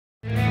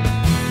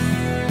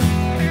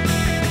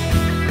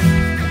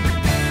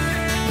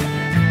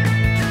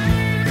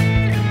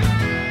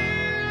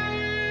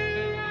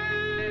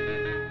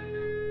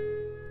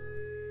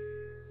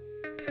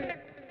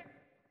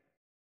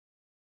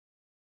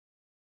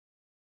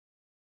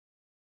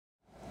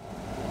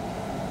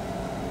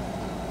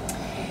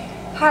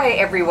Hi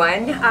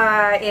everyone.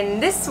 In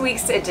this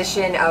week's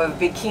edition of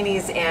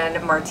Bikinis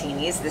and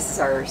Martinis, this is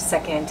our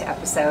second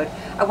episode,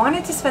 I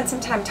wanted to spend some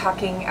time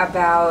talking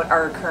about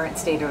our current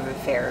state of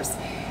affairs.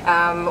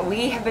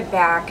 We have been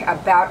back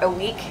about a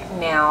week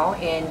now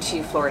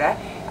into Florida.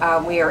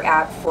 We are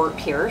at Fort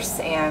Pierce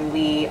and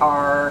we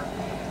are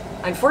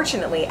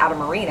unfortunately at a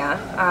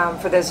marina.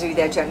 For those of you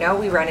that don't know,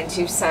 we ran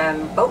into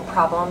some boat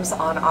problems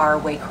on our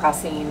way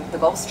crossing the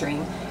Gulf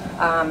Stream.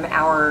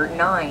 Hour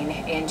 9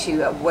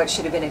 into what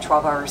should have been a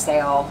 12-hour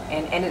sail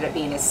and ended up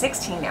being a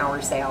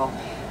 16-hour sail,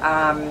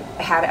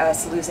 had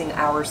us losing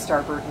our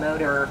starboard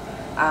motor.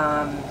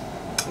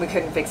 We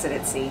couldn't fix it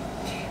at sea.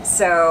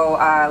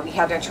 So we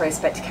had no choice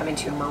but to come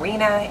into a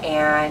marina,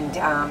 and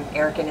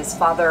Eric and his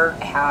father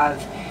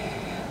have,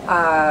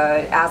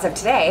 as of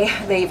today,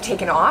 they've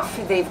taken off.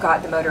 They've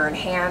got the motor in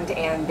hand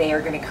and they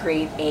are going to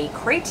create a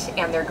crate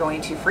and they're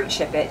going to freight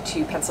ship it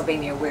to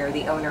Pennsylvania, where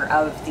the owner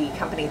of the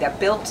company that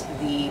built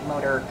the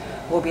motor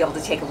will be able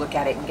to take a look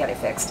at it and get it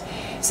fixed.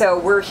 So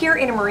we're here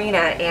in a marina,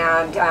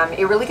 and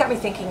it really got me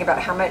thinking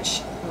about how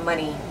much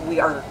money we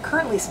are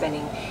currently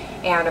spending,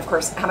 and of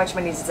course how much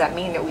money does that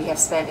mean that we have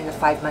spent in the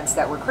 5 months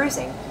that we're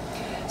cruising.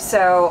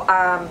 So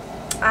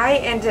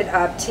I ended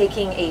up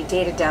taking a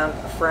data dump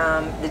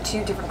from the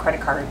 2 different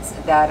credit cards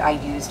that I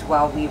used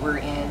while we were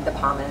in the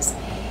Bahamas,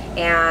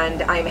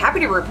 and I'm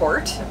happy to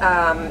report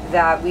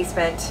that we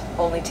spent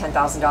only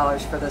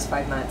 $10,000 for those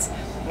 5 months.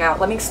 Now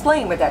let me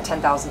explain what that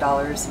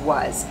 $10,000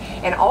 was,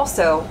 and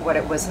also what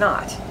it was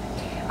not.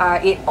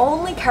 It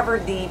only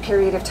covered the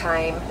period of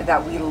time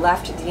that we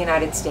left the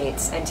United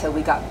States until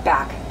we got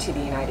back to the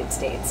United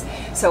States.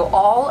 So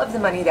all of the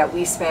money that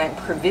we spent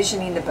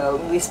provisioning the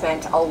boat, we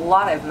spent a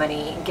lot of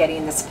money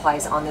getting the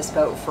supplies on this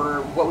boat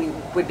for what we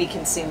would be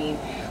consuming,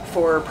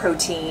 for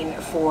protein,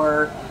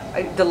 for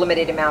the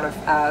limited amount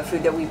of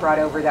food that we brought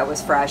over that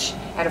was fresh,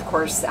 and of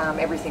course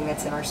everything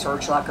that's in our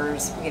storage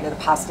lockers, you know, the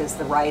pastas,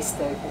 the rice,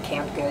 the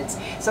canned goods.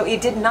 So it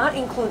did not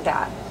include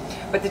that.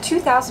 But the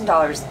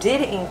 $2,000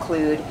 did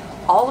include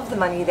all of the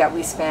money that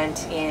we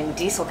spent in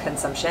diesel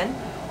consumption,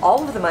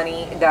 all of the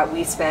money that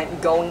we spent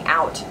going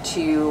out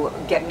to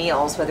get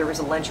meals, whether it was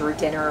a lunch or a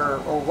dinner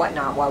or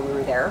whatnot while we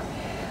were there.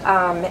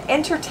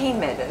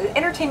 Entertainment.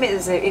 Entertainment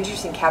is an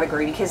interesting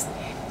category because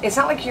it's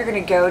not like you're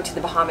going to go to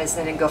the Bahamas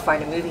and then go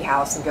find a movie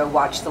house and go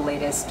watch the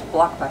latest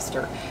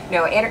blockbuster.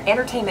 No,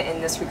 entertainment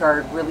in this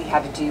regard really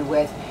had to do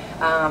with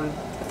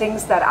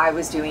things that I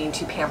was doing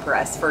to pamper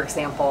us. For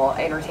example,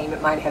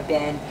 entertainment might have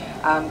been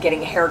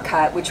getting a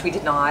haircut, which we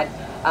did not.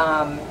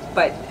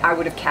 But I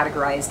would have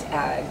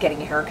categorized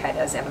getting a haircut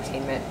as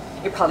entertainment.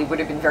 It probably would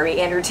have been very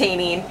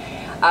entertaining.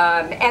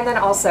 And then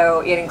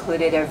also it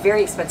included a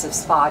very expensive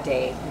spa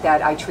day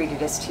that I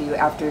treated us to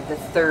after the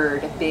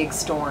 3rd big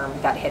storm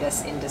that hit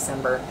us in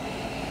December.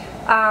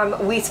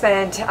 We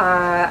spent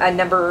a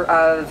number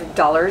of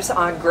dollars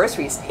on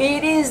groceries.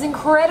 It is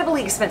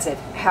incredibly expensive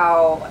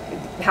how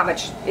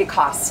much it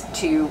costs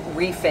to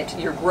refit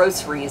your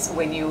groceries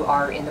when you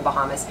are in the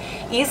Bahamas.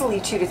 Easily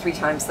 2 to 3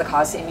 times the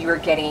cost, and you are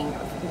getting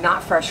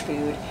not fresh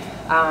food,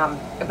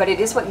 but it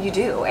is what you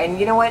do. And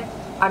you know what?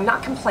 I'm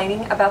not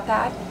complaining about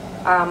that.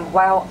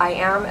 While I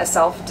am a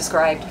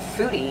self-described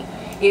foodie,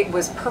 it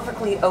was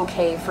perfectly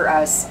okay for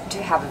us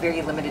to have a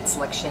very limited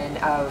selection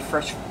of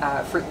fresh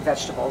fruit and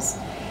vegetables.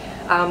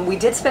 We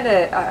did spend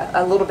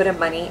a little bit of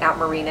money at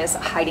marinas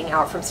hiding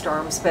out from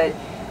storms, but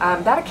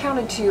that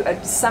accounted to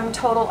a sum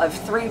total of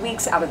 3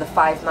 weeks out of the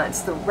 5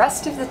 months. The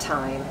rest of the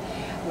time,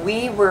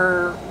 we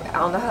were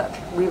on the hook.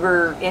 We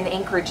were in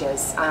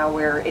anchorages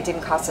where it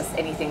didn't cost us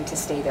anything to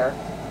stay there.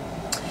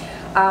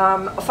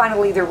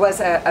 Finally, there was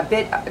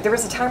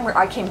a time where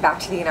I came back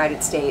to the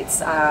United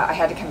States. I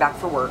had to come back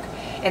for work,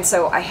 and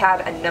so I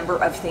had a number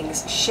of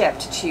things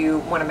shipped to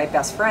one of my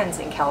best friends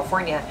in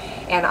California,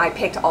 and I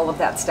picked all of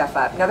that stuff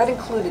up. Now that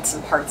included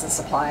some parts and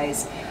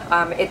supplies.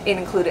 It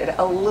included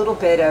a little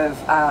bit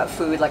of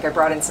food, like I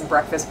brought in some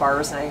breakfast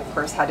bars, and I of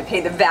course had to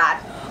pay the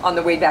VAT on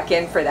the way back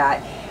in for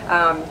that.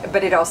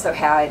 But it also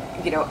had,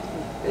 you know,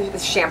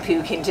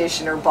 shampoo,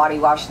 conditioner, body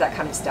wash, that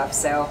kind of stuff.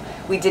 So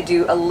we did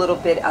do a little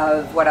bit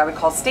of what I would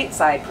call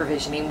stateside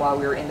provisioning while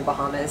we were in the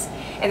Bahamas.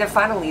 And then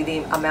finally, the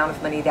amount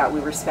of money that we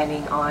were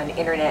spending on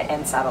internet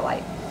and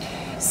satellite.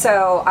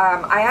 So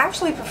I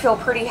actually feel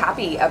pretty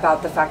happy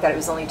about the fact that it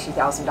was only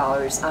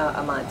 $2,000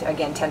 a month.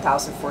 Again,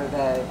 $10,000 for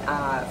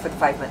the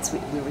 5 months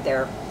we were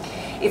there.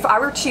 If I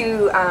were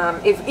to,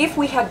 if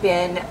we had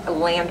been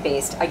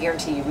land-based, I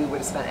guarantee you we would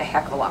have spent a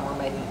heck of a lot more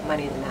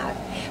money than that.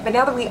 But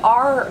now that we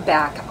are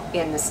back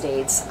in the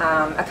States,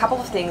 a couple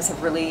of things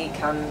have really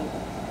come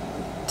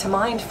to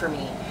mind for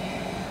me.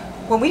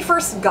 When we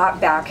first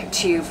got back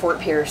to Fort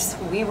Pierce,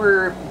 we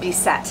were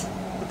beset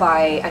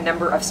by a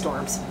number of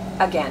storms.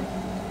 Again,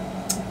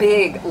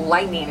 big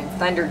lightning and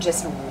thunder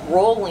just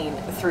rolling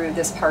through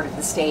this part of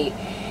the state.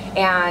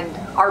 And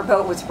our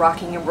boat was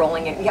rocking and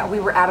rolling, and yeah, we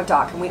were at a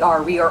dock, and we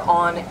are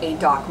on a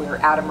dock, we were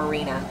at a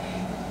marina.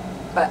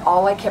 But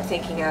all I kept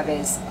thinking of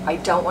is, I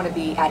don't want to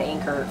be at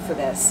anchor for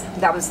this.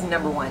 That was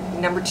number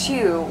one. Number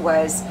two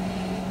was,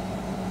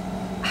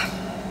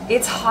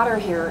 It's hotter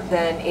here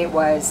than it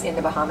was in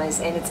the Bahamas,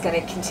 and it's going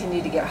to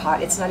continue to get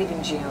hot. It's not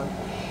even June.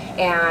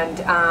 And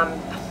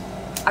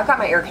I've got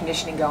my air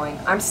conditioning going.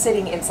 I'm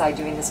sitting inside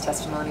doing this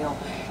testimonial.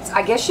 So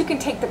I guess you can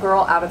take the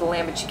girl out of the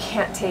land, but you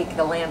can't take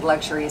the land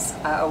luxuries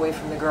away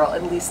from the girl,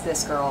 at least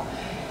this girl.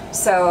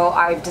 So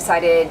I've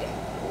decided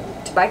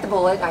to bite the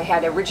bullet. I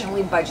had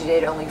originally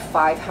budgeted only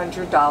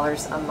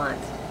 $500 a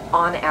month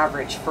on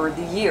average for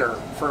the year,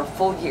 for a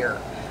full year,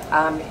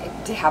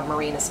 to have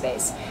marina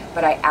space.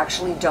 But I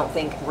actually don't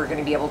think we're going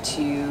to be able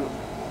to,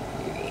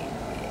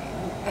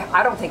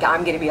 I don't think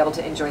I'm going to be able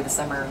to enjoy the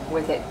summer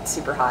with it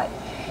super hot.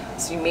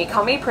 So you may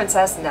call me a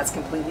princess, and that's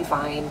completely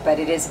fine, but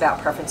it is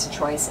about preference and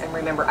choice. And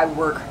remember, I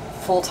work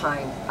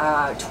full-time,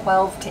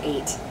 12 to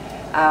 8,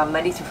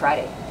 Monday through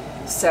Friday.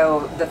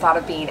 So the thought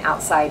of being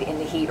outside in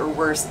the heat, or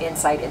worse,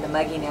 inside in the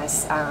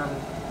mugginess,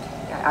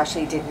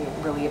 actually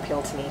didn't really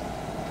appeal to me.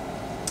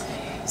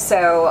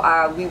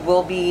 So we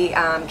will be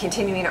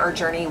continuing our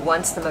journey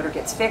once the motor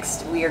gets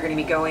fixed. We are going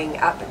to be going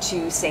up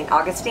to St.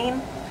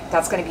 Augustine.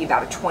 That's going to be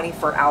about a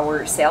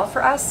 24-hour sail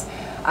for us.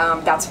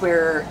 That's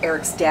where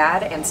Eric's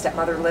dad and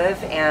stepmother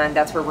live, and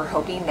that's where we're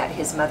hoping that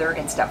his mother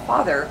and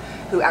stepfather,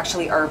 who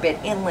actually are a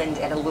bit inland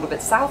and a little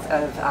bit south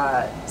of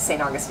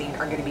St. Augustine,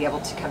 are going to be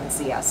able to come and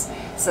see us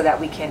so that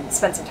we can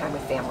spend some time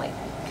with family.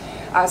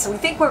 So we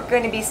think we're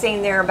going to be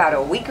staying there about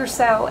a week or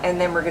so, and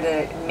then we're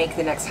going to make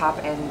the next hop,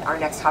 and our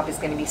next hop is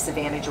going to be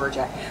Savannah,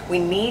 Georgia. We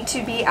need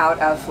to be out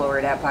of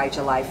Florida by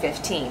July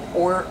 15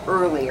 or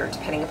earlier,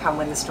 depending upon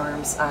when the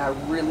storms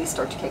really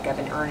start to kick up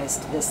in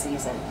earnest this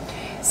season.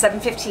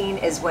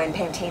 7/15 is when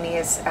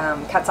Pantanius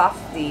cuts off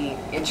the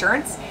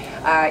insurance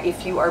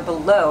if you are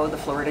below the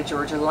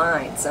Florida-Georgia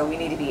line. So we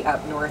need to be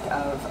up north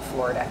of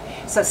Florida.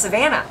 So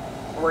Savannah,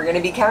 we're going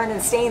to be coming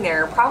and staying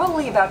there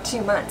probably about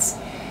 2 months.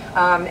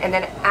 And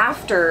then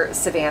after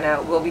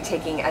Savannah, we'll be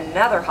taking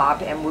another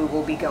hop, and we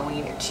will be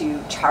going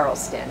to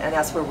Charleston, and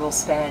that's where we'll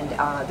spend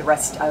the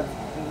rest of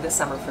the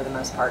summer for the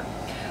most part.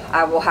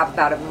 We'll have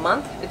about a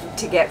month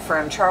to get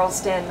from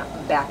Charleston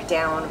back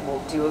down. We'll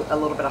do a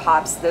little bit of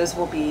hops. Those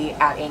will be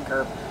at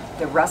anchor.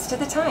 The rest of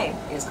the time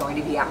is going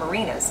to be at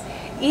marinas.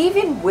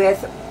 Even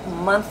with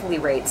monthly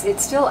rates,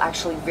 it's still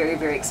actually very,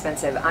 very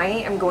expensive. I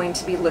am going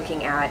to be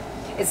looking at,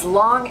 as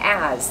long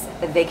as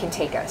they can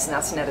take us, and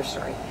that's another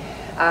story,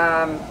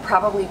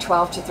 probably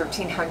 $1,200 to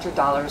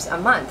 $1,300 a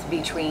month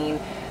between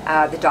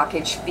the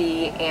dockage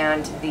fee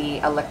and the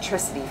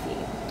electricity fee.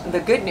 The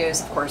good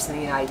news, of course, in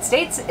the United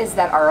States is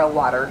that RO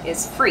water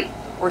is free,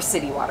 or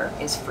city water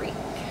is free.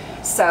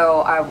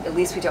 So at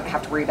least we don't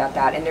have to worry about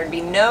that, and there'd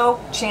be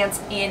no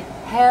chance in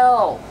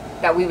hell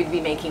that we would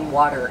be making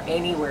water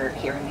anywhere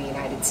here in the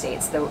United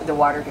States. The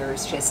water here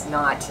is just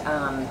not,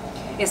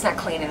 it's not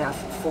clean enough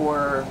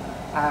for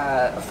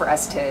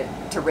us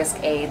to risk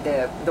A,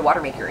 the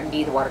water maker, and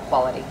B, the water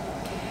quality.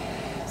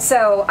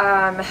 So,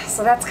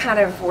 so that's kind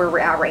of where we're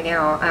at right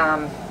now.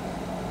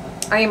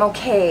 I am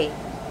okay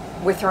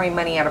with throwing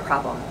money at a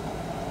problem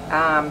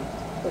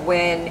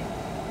when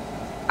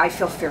I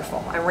feel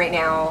fearful. And right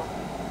now,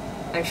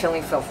 I'm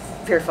feeling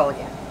fearful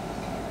again.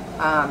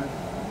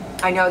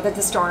 I know that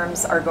the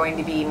storms are going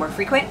to be more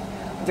frequent.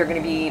 They're going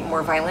to be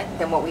more violent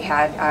than what we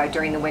had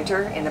during the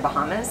winter in the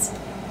Bahamas.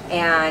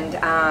 And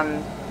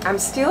I'm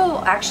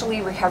still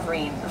actually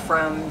recovering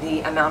from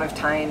the amount of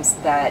times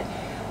that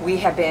we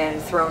have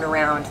been thrown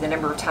around, the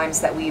number of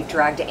times that we've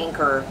dragged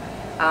anchor,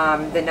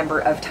 the number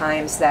of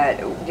times that,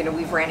 you know,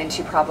 we've ran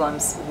into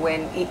problems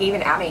when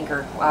even at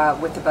anchor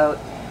with the boat.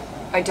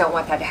 I don't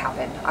want that to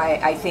happen.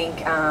 I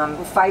think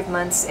 5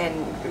 months,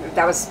 and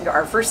that was,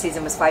 our first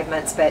season was 5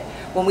 months, but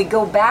when we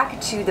go back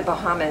to the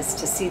Bahamas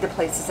to see the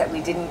places that we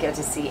didn't get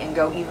to see and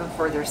go even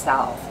further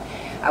south,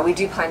 we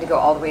do plan to go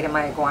all the way to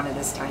Mayaguana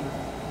this time.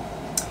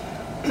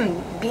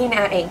 Being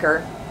at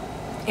anchor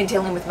and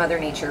dealing with Mother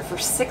Nature for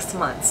 6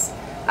 months,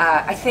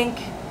 I think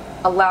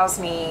allows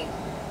me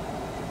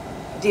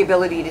the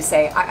ability to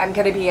say, I'm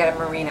going to be at a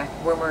marina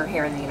when we're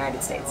here in the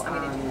United States.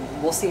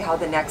 We'll see how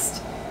the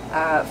next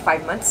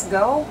 5 months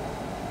go,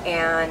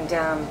 and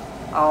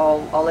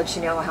I'll let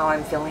you know how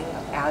I'm feeling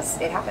as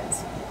it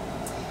happens.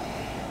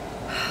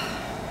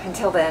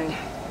 Until then,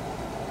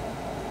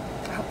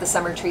 I hope the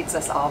summer treats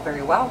us all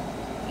very well,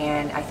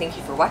 and I thank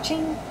you for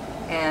watching.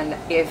 And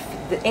if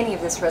any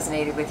of this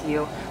resonated with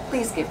you,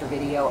 please give the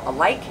video a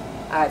like.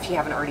 If you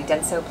haven't already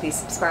done so, please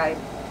subscribe.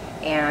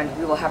 And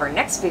we will have our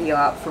next video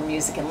out for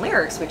music and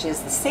lyrics, which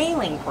is the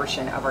sailing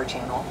portion of our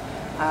channel,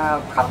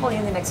 probably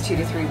in the next 2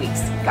 to 3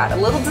 weeks. Got a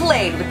little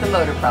delayed with the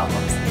motor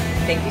problems.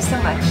 Thank you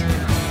so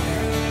much.